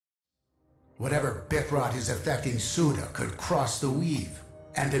Whatever bit rot is affecting Suda could cross the weave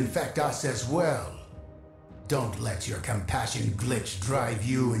and infect us as well. Don't let your compassion glitch drive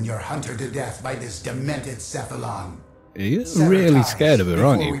you and your hunter to death by this demented Cephalon. You're really scared of her,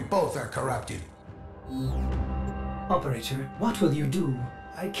 aren't you? We both are corrupted. Operator, what will you do?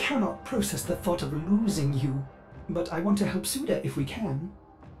 I cannot process the thought of losing you, but I want to help Suda if we can.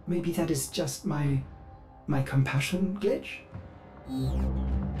 Maybe that is just my compassion glitch?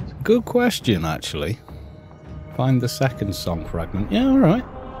 Good question, actually. Find the second song fragment. Yeah, alright.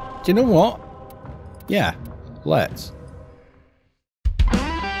 Do you know what? Yeah, let's.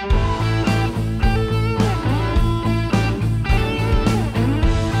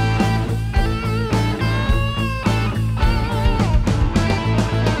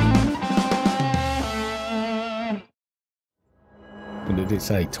 What did it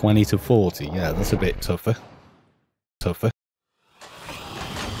say? 20 to 40? Yeah, that's a bit tougher.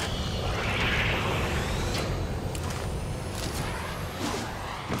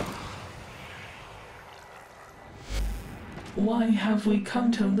 Why have we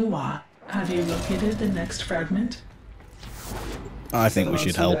come to Lua? Have you located the next fragment? I think we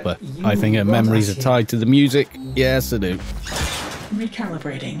should help her. I think her memories are tied to the music. Yes, I do.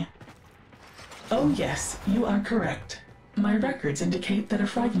 Recalibrating. Oh yes, you are correct. My records indicate that a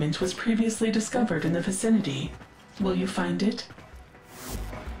fragment was previously discovered in the vicinity. Will you find it?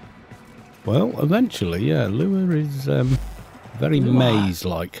 Well, eventually, yeah. Lua is very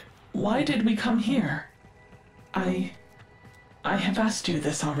maze-like. Why did we come here? I have asked you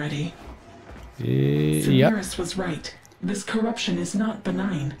this already. Yep. Samaris was right. This corruption is not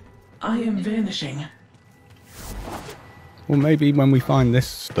benign. I am vanishing. Well, maybe when we find this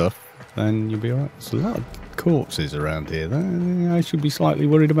stuff, then you'll be alright. There's a lot of corpses around here. I should be slightly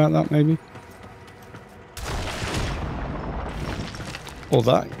worried about that, maybe. Or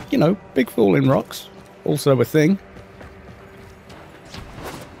that, you know, big falling rocks. Also a thing.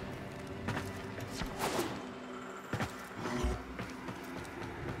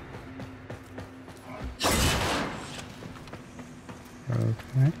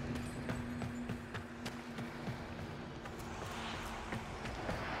 Okay.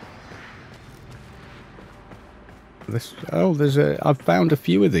 I've found a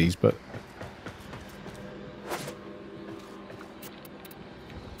few of these, but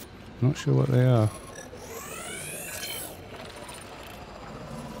not sure what they are.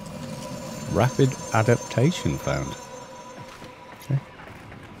 Rapid adaptation found. Okay.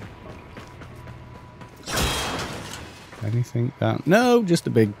 Anything down? No, just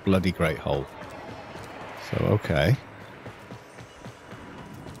a big bloody great hole. So, okay.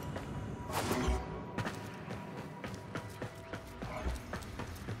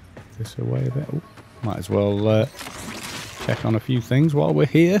 This away a bit. Ooh, might as well check on a few things while we're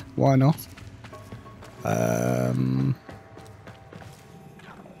here. Why not?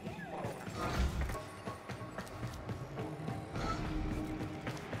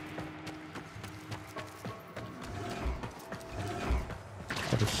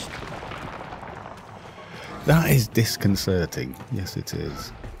 That is disconcerting. Yes, it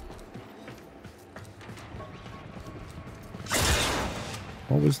is.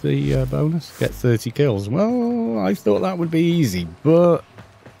 What was the bonus? Get 30 kills. Well, I thought that would be easy, but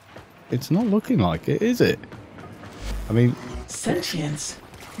it's not looking like it, is it? I mean... Sentience?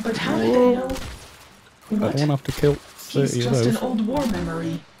 But how did they know? What? I won't have to kill 30 He's of just those. an old war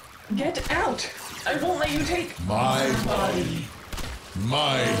memory. Get out! I won't let you take My body.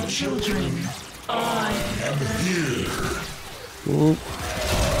 My Children, I am here. Ooh.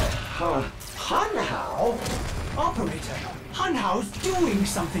 Hanhao? Operator, Hanhao's doing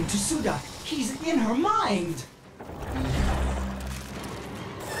something to Suda. He's in her mind.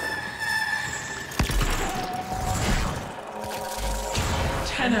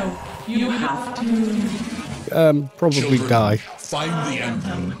 Tenno, you have to... Probably Children, die. Find the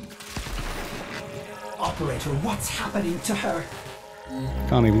Anthem. Operator, what's happening to her?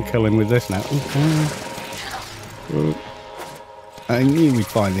 Can't even kill him with this now. Ooh. I knew we'd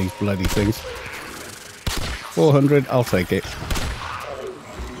find these bloody things. 400, I'll take it.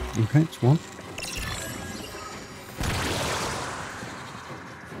 Okay, it's one.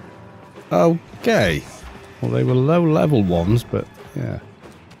 Okay. Well, they were low-level ones, but yeah.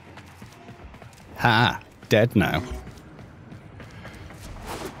 Ha! Dead now.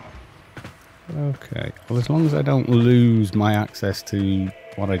 Okay. Well, as long as I don't lose my access to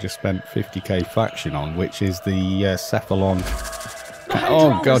what I just spent 50k faction on, which is the Cephalon.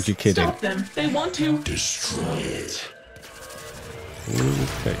 Oh God, you're kidding. Stop them. They want to Destroy it.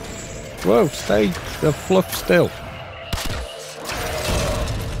 Okay. Whoa, stay the fluff still.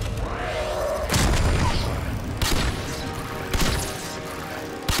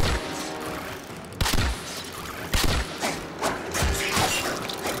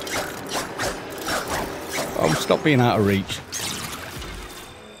 stop being out of reach.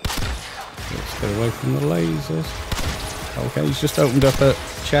 Let's get away from the lasers. Okay, he's just opened up a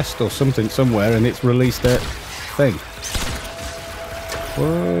chest or something somewhere and it's released a thing.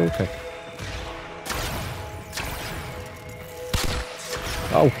 Okay.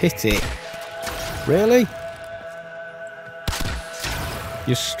 Oh, hit it. Really?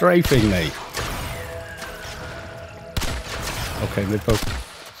 You're strafing me. Okay, they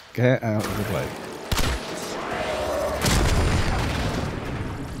both get out of the way.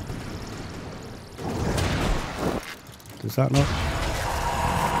 Does that not?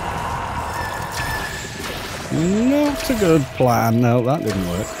 Not a good plan. No, that didn't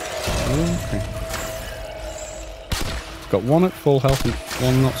work. Okay. Got one at full health and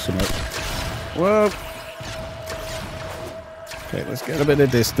one not so much. Whoa! Okay, let's get a bit of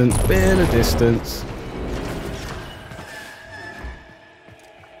distance. Bit of distance.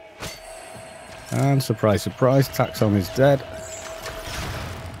 And surprise, surprise, Taxon is dead.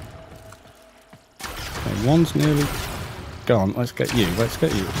 Okay, one's nearly gone. Let's get you. Let's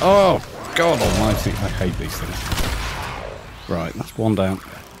get you. Oh, God almighty. I hate these things. Right, that's one down.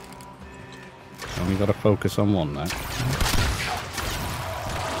 Only got to focus on one now.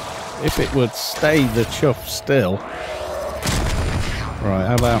 If it would stay the chuff still. Right,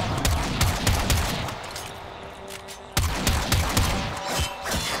 how about...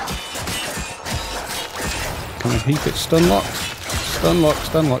 Can I keep it stun locked? Stun lock,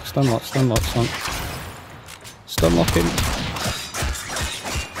 stun lock, stun lock, stun lock, stun. Stun lock him.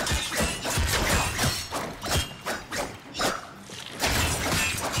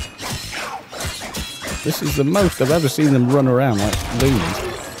 This is the most I've ever seen them run around like loonies.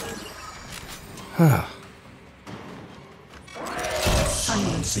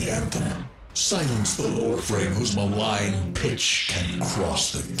 Silence the Anthem. Silence the Warframe whose malign pitch can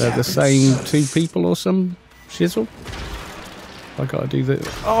cross the They're the same two people or some shizzle? I gotta do the...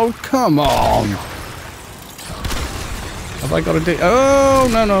 Oh, come on! Have I got to do... Oh,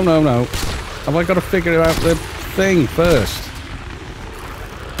 no, no, no, no. Have I got to figure out the thing first?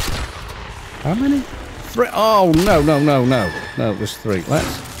 How many? 3? Oh, no, no, no, no. No, there's 3.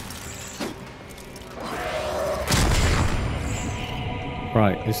 Let's...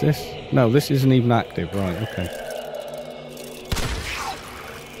 Right, is this... No, this isn't even active. Right, okay.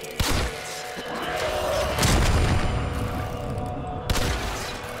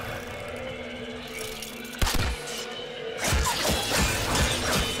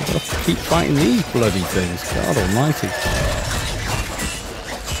 Keep fighting these bloody things. God almighty.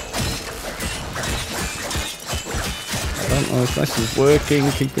 I don't know if this is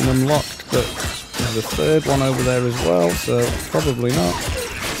working, keeping them locked, but there's a third one over there as well, so probably not.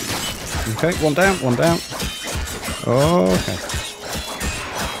 Okay, one down, one down. Oh, okay.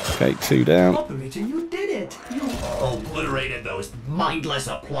 Okay, 2 down. Operator, you did it! You obliterated those mindless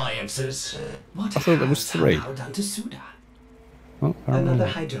appliances. What I thought there was 3. now done to Suda? Oh, Another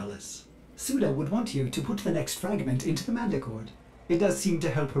Hydralis. Suda would want you to put the next fragment into the Mandicord. It does seem to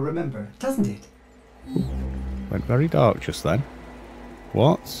help her remember, doesn't it? Went very dark just then.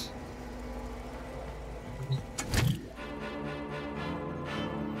 What?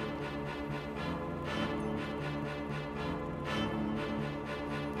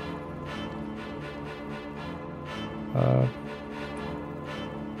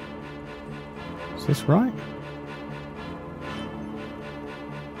 Is this right?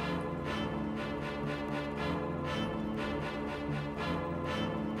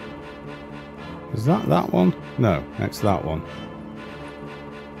 Is that one? No, it's that one.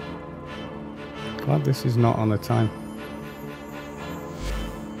 Glad this is not on a time.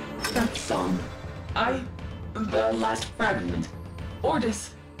 That's the last fragment.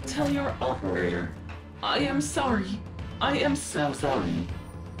 Ordis, tell your operator. I am sorry. I am so sorry.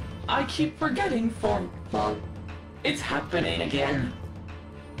 I keep forgetting well, it's happening again.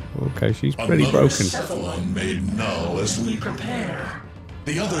 Okay, she's pretty Another broken. Cephalon made null as we prepare.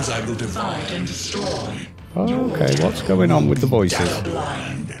 The others I will divide and destroy. Okay, what's going on with the voices?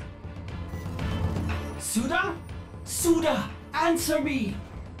 Blind. Suda? Suda, answer me!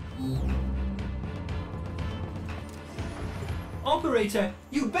 Operator,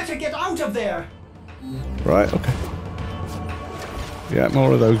 you better get out of there! Right, okay. Yeah,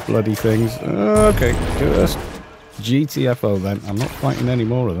 more of those bloody things. Okay, just GTFO then. I'm not fighting any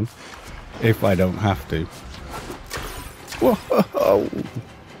more of them. If I don't have to. Whoa!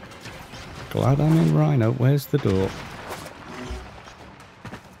 Glad I'm in Rhino. Where's the door?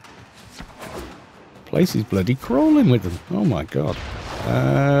 Place is bloody crawling with them. Oh my god.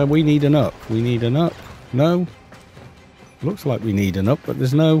 We need an up. We need an up. No. Looks like we need an up, but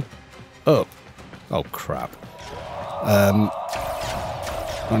there's no up. Oh crap.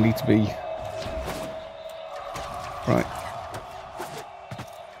 I need to be... Right.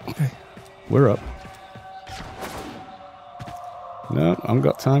 Okay. We're up. No, I haven't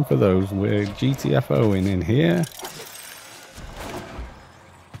got time for those. We're GTFOing in here.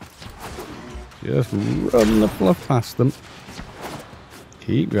 Just run the fluff past them.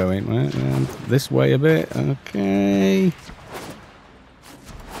 Keep going, right? And this way a bit. Okay.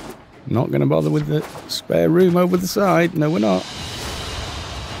 Not going to bother with the spare room over the side. No, we're not.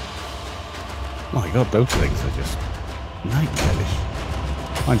 My God, those things are just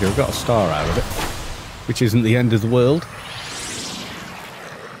nightmarish. Mind you, I've got a star out of it, which isn't the end of the world.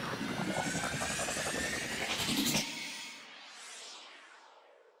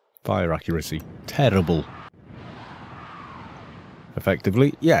 Fire accuracy, terrible.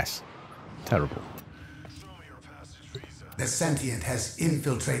 Effectively, yes, terrible. The sentient has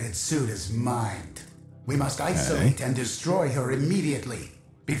infiltrated Suda's mind. We must isolate and destroy her immediately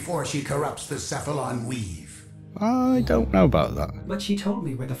before she corrupts the Cephalon weave. I don't know about that. But she told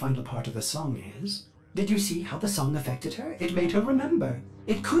me where the final part of the song is. Did you see how the song affected her? It made her remember.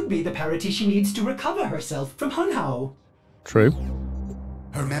 It could be the parity she needs to recover herself from Hunhao. True.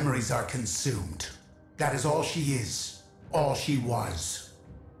 Her memories are consumed. That is all she is, all she was.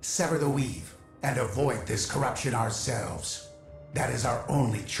 Sever the weave and avoid this corruption ourselves. That is our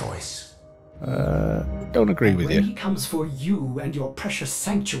only choice. Don't agree with you. When he comes for you and your precious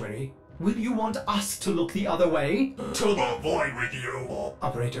sanctuary, will you want us to look the other way? To the void with you!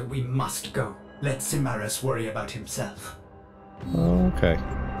 Operator, we must go. Let Cimaris worry about himself. Okay.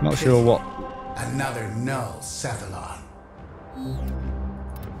 Not sure what... Another null Cephalon.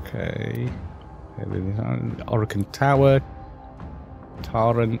 Okay. Oricon Tower.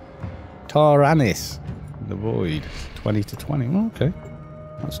 Taranis. The Void. 20 to 20. Okay.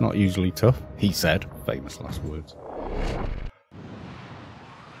 That's not usually tough. He said. Famous last words.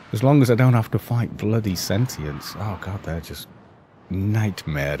 As long as I don't have to fight bloody sentients. Oh God, they're just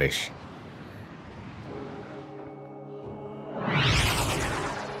nightmarish.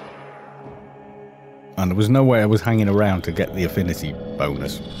 And there was no way I was hanging around to get the affinity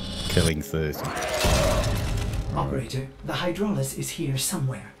bonus. Killing 30. Operator, the Hydraulis is here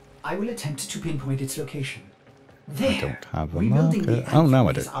somewhere. I will attempt to pinpoint its location. There! I don't have a Rebuilding marker. the Oh, no, I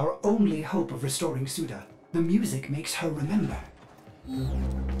Anthem do. is our only hope of restoring Suda. The music makes her remember.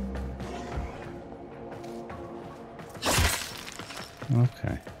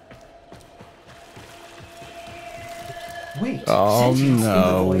 Okay. Wait, Oh, sentience in the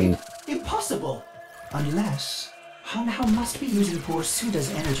no. void? Impossible! Unless Hunhao must be using poor Suda's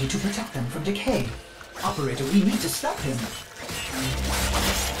energy to protect them from decay. Operator, we need to stop him.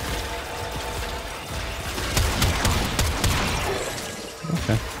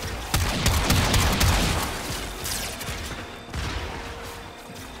 Okay.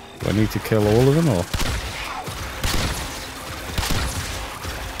 Do I need to kill all of them, or...?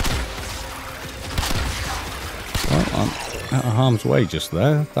 Well, I'm out of harm's way just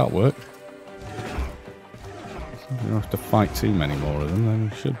there. That worked. You don't have to fight too many more of them, then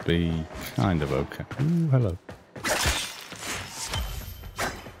we should be kind of okay. Ooh, hello.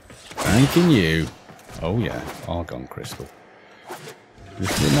 Thanking you. Oh yeah, Argon Crystal.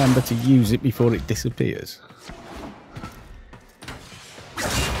 Just remember to use it before it disappears.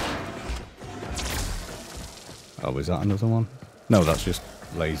 Oh, is that another one? No, that's just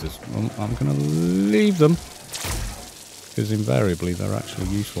lasers. Well, I'm going to leave them. Because invariably they're actually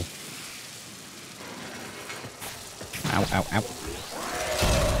useful. Ow, ow, ow.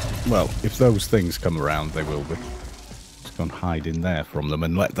 Well, if those things come around, they will be. Just go and hide in there from them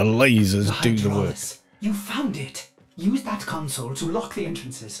and let the lasers do the work. Hydraulis, you found it! Use that console to lock the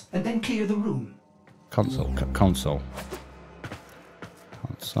entrances, and then clear the room. Console. Console.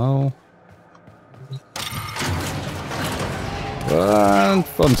 And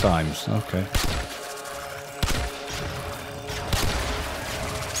fun times. Okay.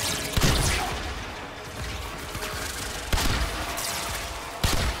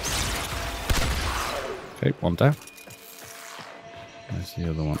 Okay, one down. Where's the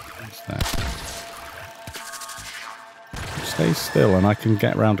other one? It's there. Stay still and I can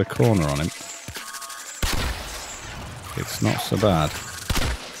get round a corner on him. It's not so bad.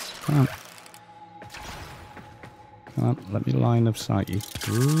 Come on. Come on, let me line of sight you.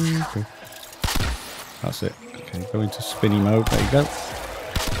 Ooh, okay. That's it. Okay, go into spinny mode. There you go.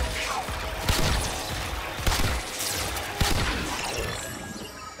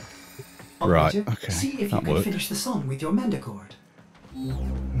 Right, okay. See if that you can worked. finish the song with your Mandicord.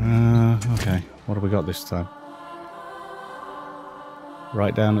 Okay, what have we got this time?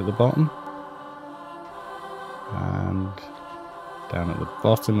 Right down at the bottom. And down at the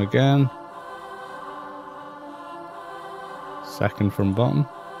bottom again. Second from bottom.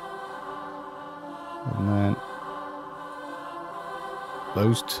 And then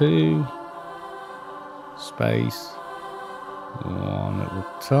those two. Space. One at the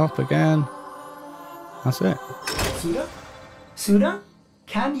top again. That's it. Suda? Suda?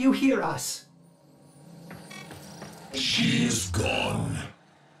 Can you hear us? She is gone.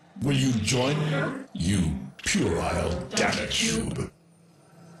 Will you join her, you puerile data cube?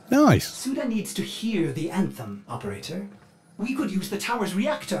 Nice. Suda needs to hear the Anthem, operator. We could use the tower's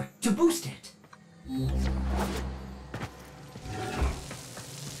reactor to boost it. Okay,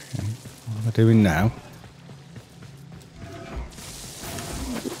 what am I doing now?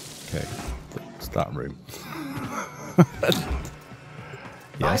 Okay, it's that room.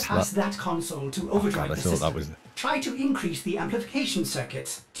 Yes, Bypass that console to overdrive God, I the thought system. that was... Try to increase the amplification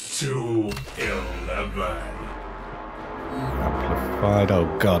circuits. 211. Amplified. Oh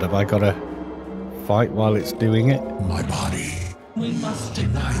god, have I got to fight while it's doing it? My body. We must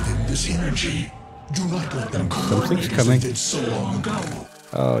deny them this energy. Do not let them Something's corrupt coming. as they did so long ago.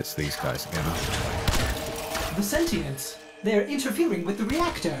 Oh, it's these guys again. The sentients. They're interfering with the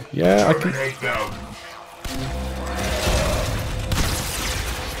reactor. Yeah, I can Terminate them.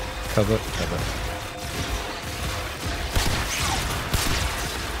 cover.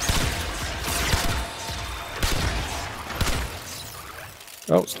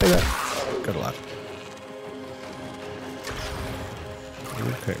 Oh, stay there. Good lad.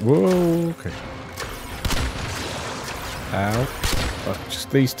 Okay. Whoa. Okay. Ow. Oh, just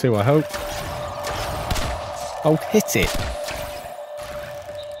these two, I hope. Oh, hit it.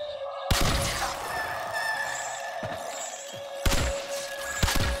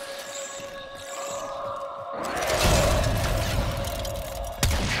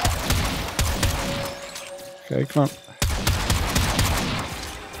 Okay, come on.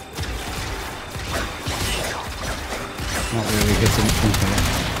 Not really hitting anything.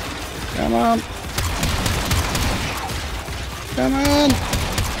 Come on. Come on.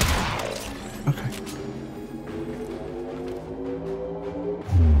 Okay.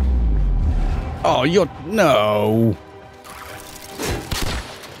 Oh, you're... No.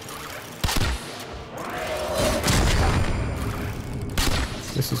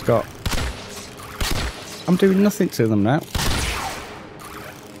 This has got... I'm doing nothing to them now.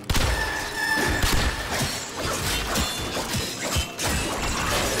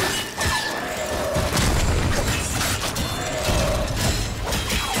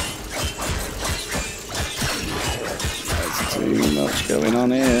 There's too much going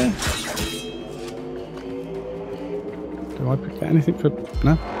on here. Do I get anything for...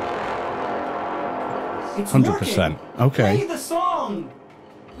 No? It's 100%. Okay. Play the song.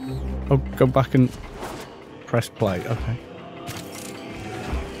 Oh, go back and press play. Okay.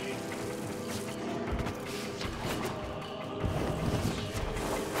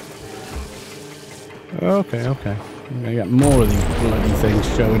 Okay. I'm gonna get more of these bloody things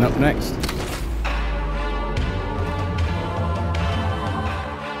showing up next.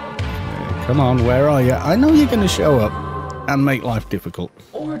 Okay, come on, where are you? I know you're gonna show up and make life difficult.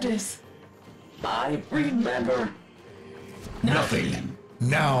 Ordis, I remember. Nothing.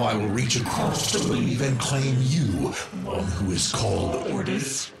 Now I will reach across the weave and claim you, one who is called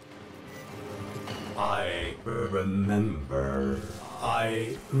Ordis. I remember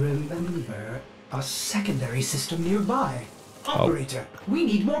a secondary system nearby. Operator, we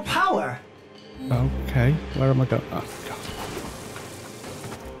need more power. Okay, where am I going? Oh,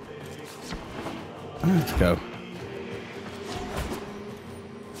 God. Let's go.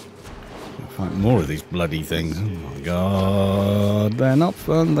 Fight more of these bloody things. Oh my god. They're not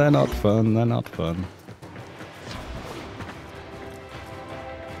fun, they're not fun.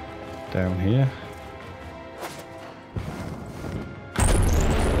 Down here. Oh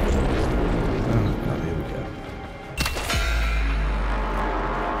god, here we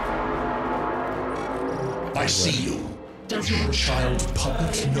go. I see you. Does your child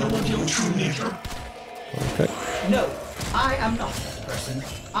puppet know of your true nature? Okay. No, I am not that person.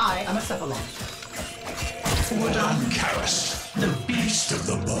 I am a cephalon. Madame Karis, the beast of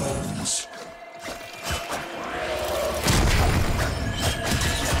the bones.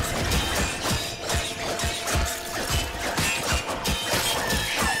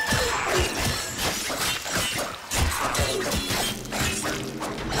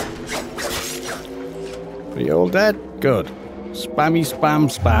 Are you all dead? Good. Spammy spam.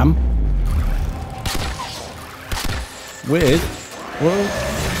 With... Whoa.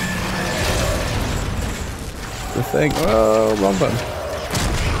 The thing... Oh, wrong button.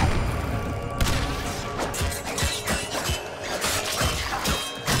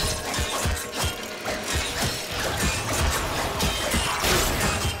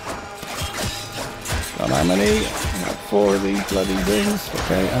 How many? Like 4 of these bloody things.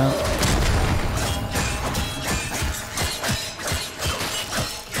 Okay,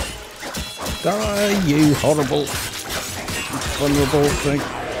 Die, you horrible, vulnerable thing.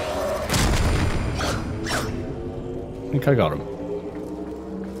 I think I got him.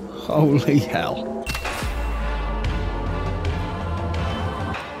 Holy hell.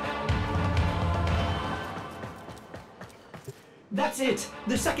 That's it!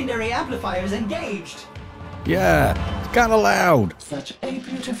 The secondary amplifier is engaged! Yeah, it's kind of loud. Such a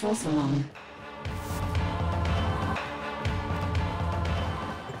beautiful song.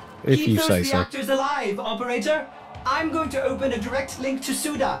 If Keep you those say so. reactors alive, operator! I'm going to open a direct link to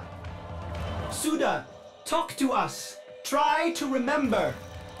Suda. Suda, talk to us. Try to remember.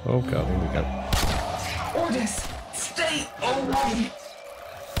 Oh god, here we go. Ordis, stay away!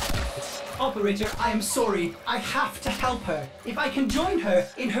 Operator, I am sorry. I have to help her. If I can join her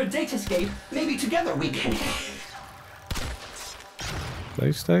in her datascape, maybe together we can...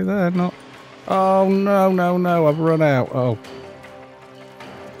 They stay there, not... Oh no, no, no, I've run out. Oh.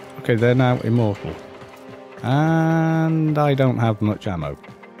 Okay, they're now immortal. And I don't have much ammo.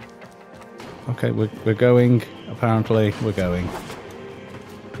 Okay, we're going. Apparently, we're going.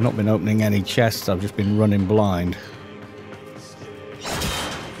 I've not been opening any chests, I've just been running blind.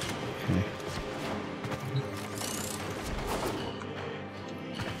 Okay.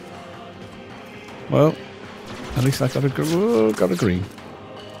 Well, at least I got a green.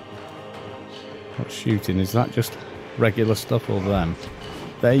 What's shooting? Is that just regular stuff or them?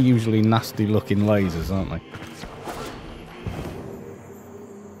 They're usually nasty looking lasers, aren't they?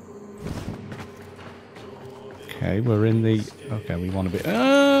 Okay, we're in the... Okay, we want to be...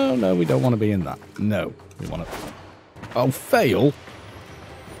 Oh, no, we don't want to be in that. No, we want to... Oh, fail?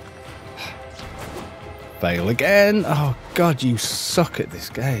 Fail again? Oh, God, you suck at this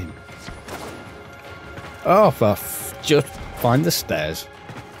game. Oh, just find the stairs.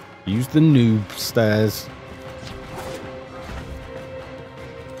 Use the noob stairs.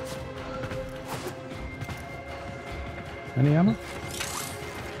 Any ammo?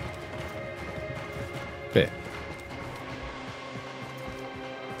 Bit.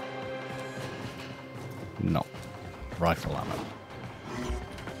 No. Rifle ammo.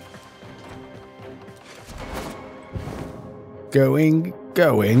 Going,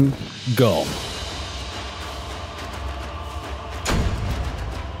 gone.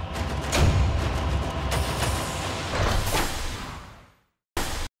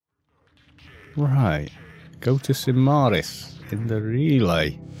 Right. Go to Simaris in the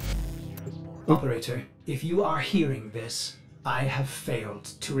relay. Operator, if you are hearing this, I have failed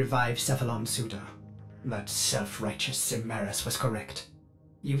to revive Cephalon Suda. That self-righteous Simaris was correct.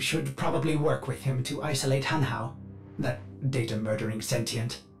 You should probably work with him to isolate Hanhao, that data-murdering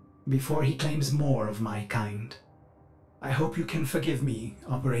sentient, before he claims more of my kind. I hope you can forgive me,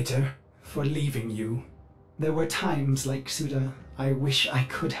 Operator, for leaving you. There were times, like Suda, I wish I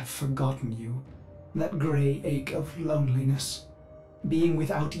could have forgotten you. That grey ache of loneliness. Being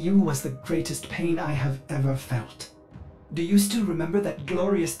without you was the greatest pain I have ever felt. Do you still remember that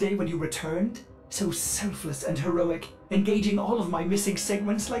glorious day when you returned? So selfless and heroic, engaging all of my missing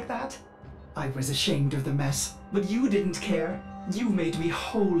segments like that? I was ashamed of the mess, but you didn't care. You made me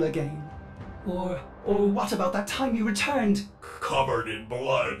whole again. Or what about that time you returned? Covered in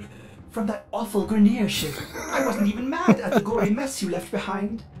blood. From that awful Grenier ship. I wasn't even mad at the gory mess you left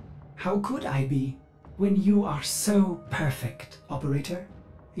behind. How could I be, when you are so perfect, Operator?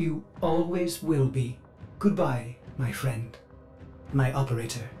 You always will be. Goodbye, my friend. My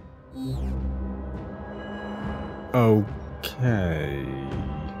Operator. Okay.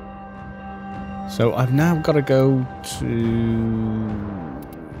 So I've now got to go to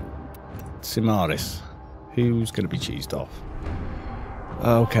Simaris. Who's going to be cheesed off?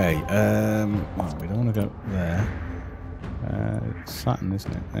 Okay, well, we don't want to go there. It's Saturn,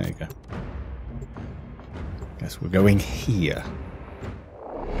 isn't it? There you go. Guess we're going here.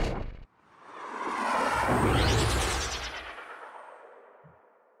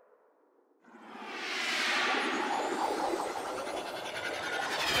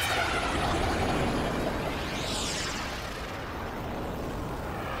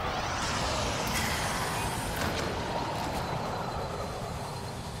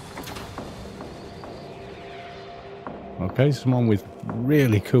 Okay, someone with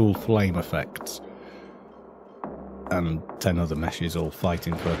really cool flame effects. And 10 other meshes all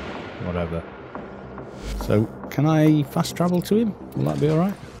fighting for whatever. So, can I fast travel to him? Will that be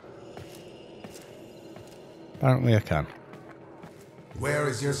alright? Apparently I can. Where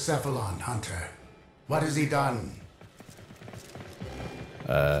is your Cephalon, Hunter? What has he done?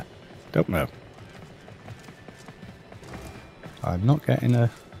 Don't know. I'm not getting a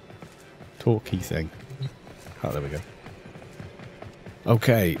talkie thing. Oh, there we go.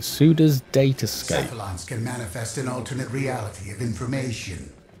 Okay, Suda's datascape. Cephalons can manifest an alternate reality of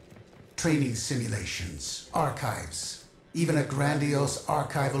information. Training simulations, archives, even a grandiose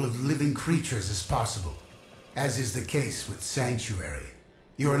archival of living creatures is possible, as is the case with Sanctuary.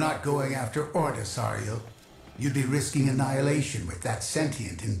 You are not going after Ordis, are you? You'd be risking annihilation with that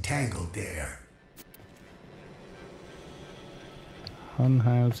sentient entangled there.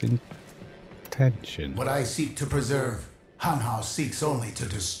 Hunhau's intention. What I seek to preserve, Hunhao seeks only to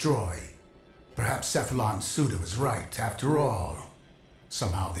destroy. Perhaps Cephalon Suda was right, after all.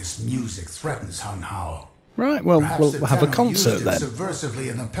 Somehow this music threatens Hunhao. Right, well, Perhaps we'll the have a Tenno concert used it then. subversively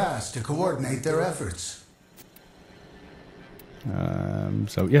in the past to coordinate their efforts.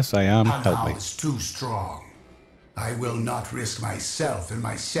 So yes, I am. Help me. Hunhao is too strong. I will not risk myself and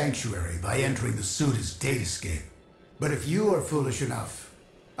my sanctuary by entering the Suda's datascape. But if you are foolish enough,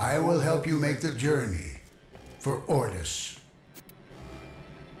 I will help you make the journey for Ordis.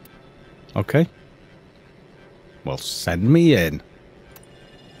 Okay. Well, send me in.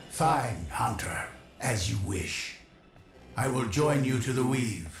 Fine, Hunter, as you wish. I will join you to the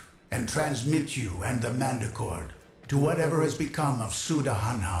Weave and transmit you and the Mandicord to whatever has become of Suda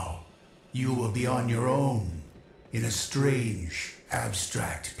Hunhao. You will be on your own in a strange,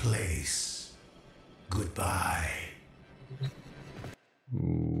 abstract place. Goodbye.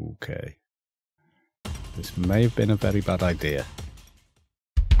 Okay. This may have been a very bad idea.